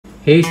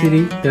Hey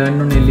Siri, turn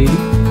on LED.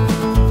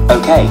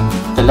 Okay,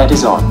 the LED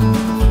is on.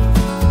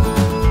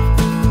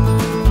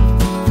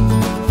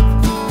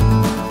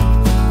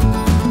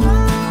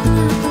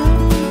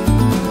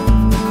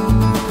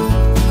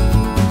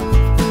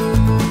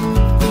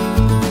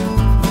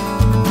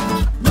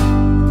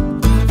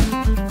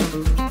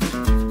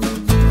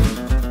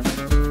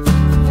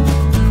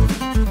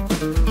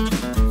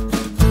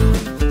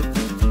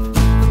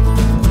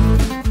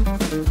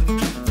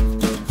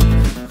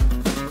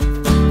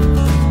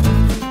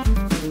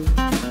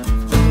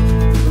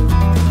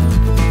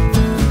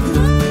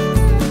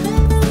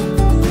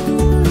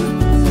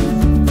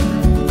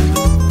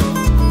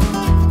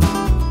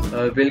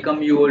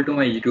 Welcome you all to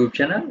my YouTube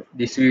channel.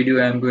 This video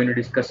I am going to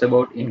discuss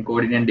about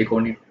encoding and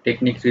decoding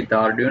techniques with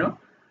Arduino.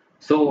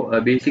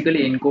 So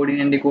basically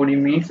encoding and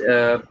decoding means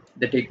the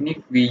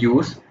technique we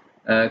use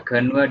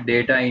convert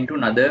data into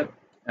another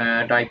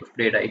type of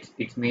data.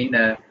 It's mean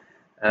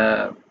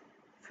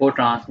for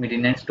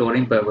transmitting and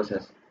storing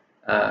purposes.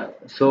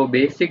 So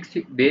base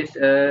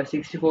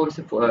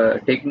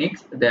 64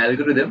 techniques, the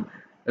algorithm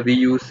we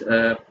use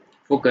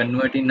for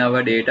converting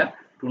our data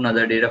to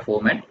another data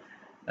format.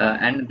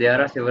 And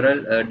there are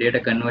several data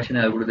conversion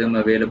algorithms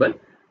available,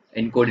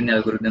 encoding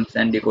algorithms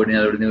and decoding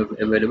algorithms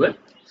available.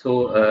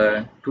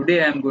 So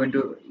today I am going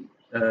to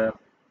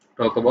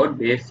talk about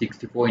base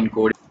 64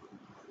 encoding.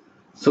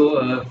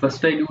 So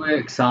first I do an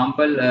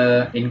example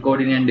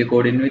encoding and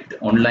decoding with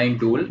online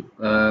tool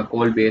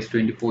called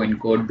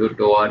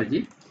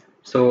base24encode.org.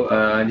 So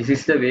this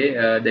is the way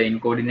the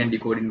encoding and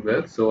decoding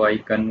works. So I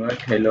convert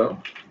hello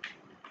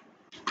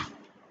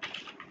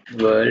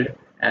world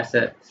as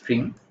a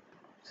string.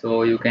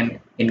 So you can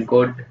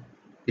encode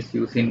this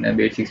using a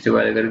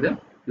Base64 algorithm.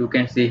 You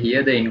can see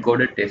here the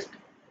encoded text.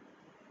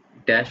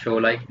 It has show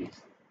like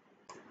this.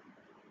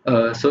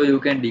 So you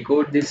can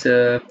decode this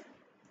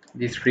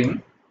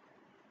string.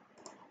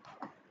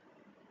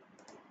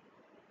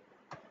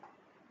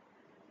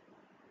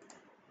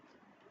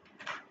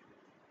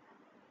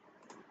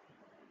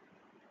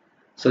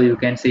 So you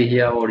can see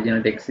here our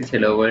original text is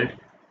hello world,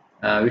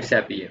 which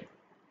appear.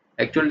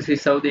 Actually, this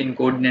is how the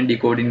encoding and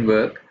decoding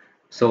work.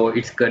 So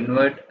it's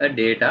convert a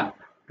data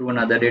to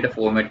another data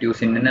format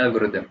using an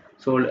algorithm.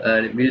 So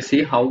we'll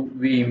see how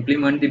we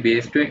implement the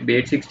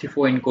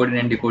base64 encoding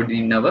and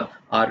decoding in our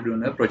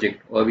Arduino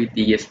project, or with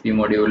ESP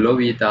module, or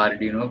with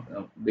Arduino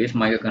base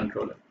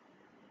microcontroller.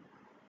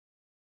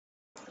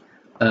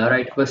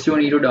 Right, first you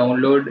need to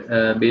download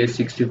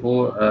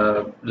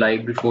base64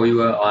 library for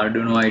your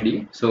Arduino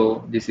IDE.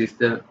 So this is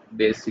the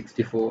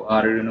base64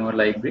 Arduino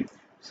library.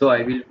 So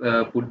I will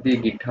put the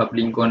GitHub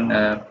link on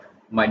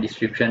my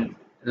description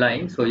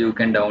line, so you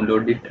can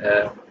download it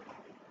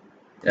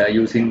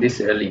using this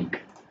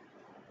link.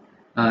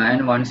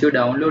 And once you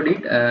download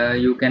it,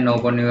 you can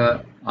open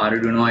your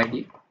Arduino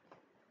IDE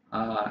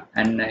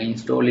and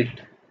install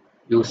it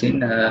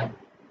using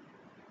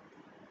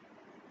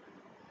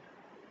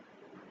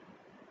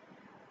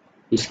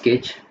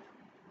sketch,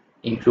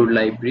 include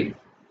library,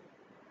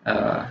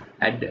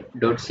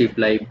 add.zip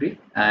library,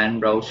 and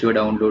browse your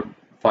download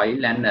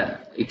file, and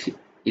it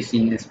is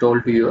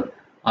installed to your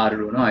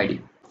Arduino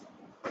IDE.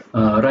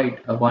 Right,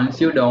 once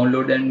you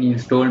download and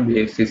install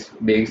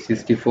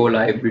base64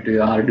 library to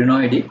your Arduino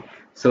IDE,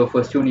 so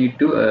first you need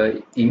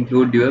to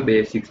include your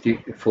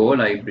base64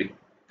 library,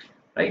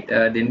 right?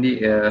 Then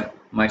the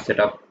my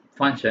setup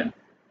function.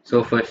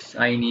 So first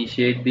I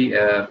initiate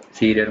the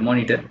serial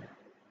monitor,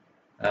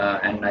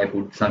 and I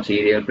put some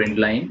serial print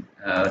line.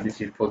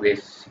 This is for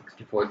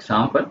base64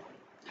 example,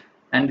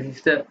 and this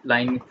is the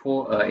line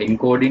for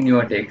encoding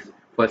your text.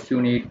 First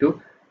you need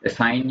to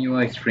assign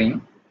your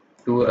string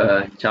to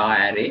a char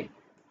array,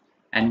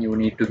 and you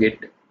need to get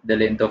the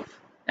length of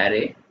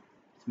array,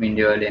 mean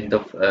your length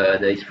of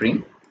the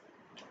string,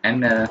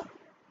 and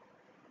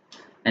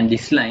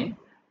this line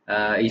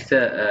is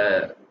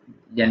a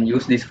then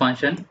use this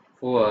function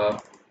for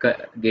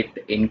get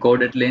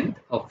encoded length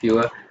of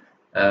your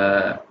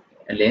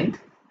length,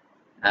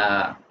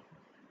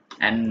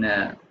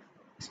 and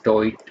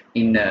store it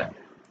in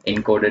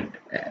encoded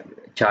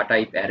char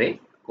type array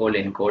called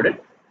encoded.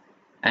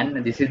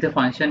 And this is the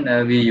function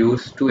we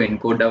use to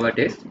encode our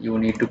text. You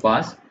need to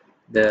pass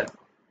the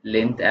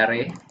length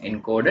array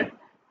encoded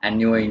and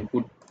your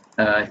input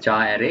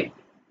char array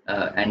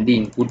and the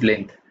input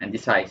length and the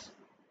size.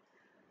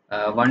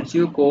 Once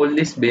you call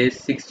this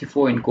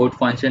base64 encode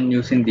function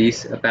using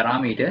these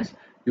parameters,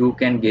 you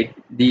can get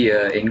the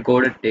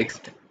encoded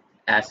text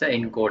as a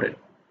encoded.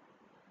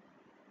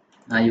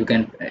 You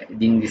can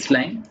in this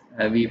line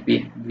we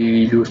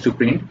use to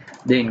print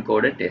the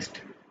encoded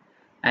text.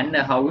 And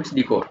how it's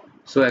decoded.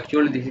 So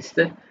actually this is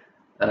the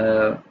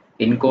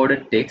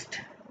encoded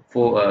text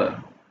for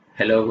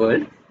hello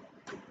world.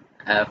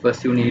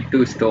 First you need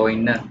to store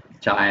in a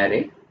char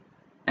array,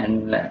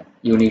 and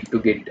you need to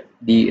get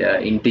the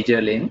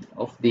integer length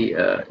of the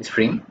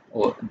string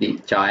or the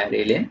char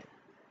array length,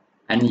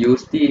 and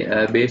use the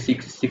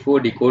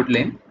base64 decode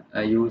length,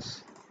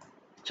 use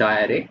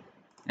char array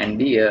and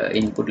the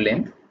input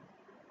length,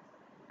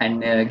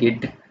 and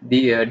get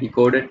the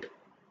decoded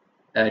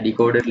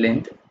decoded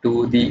length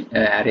to the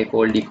array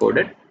called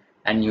decoded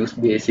and use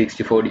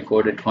base64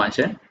 decoded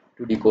function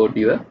to decode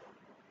your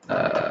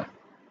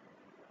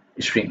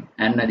string,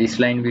 and this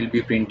line will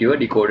be print your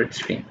decoded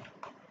string.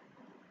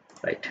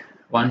 Right,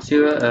 once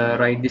you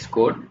write this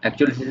code,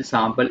 actually this is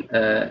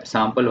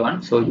sample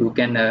one, so you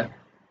can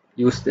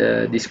use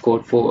this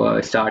code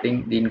for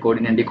starting the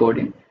encoding and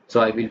decoding.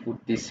 So I will put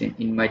this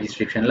in my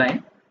description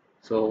line.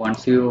 So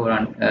once you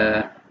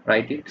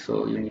write it,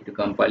 so you need to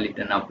compile it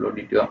and upload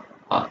it to your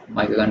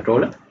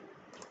microcontroller.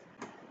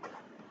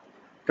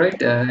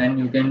 Right, and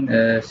you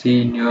can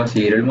see in your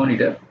serial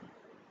monitor.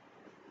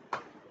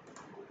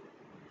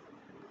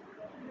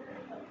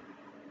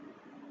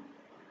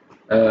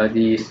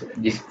 This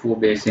for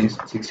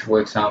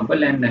Base64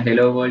 example, and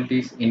hello world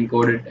is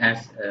encoded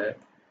as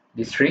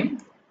the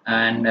string,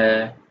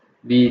 and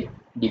we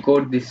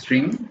decode this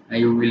string,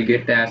 you will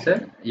get as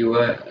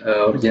your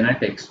original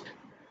text.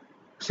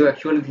 So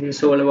actually this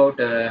is all about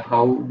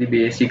how the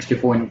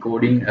Base64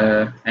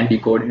 encoding and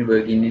decoding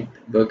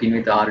working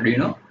with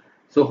Arduino.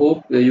 So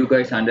hope you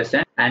guys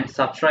understand, and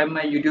subscribe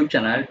my YouTube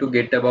channel to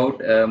get about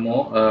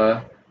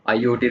more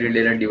IoT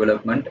related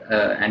development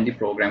and the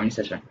programming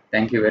session.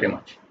 Thank you very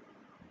much.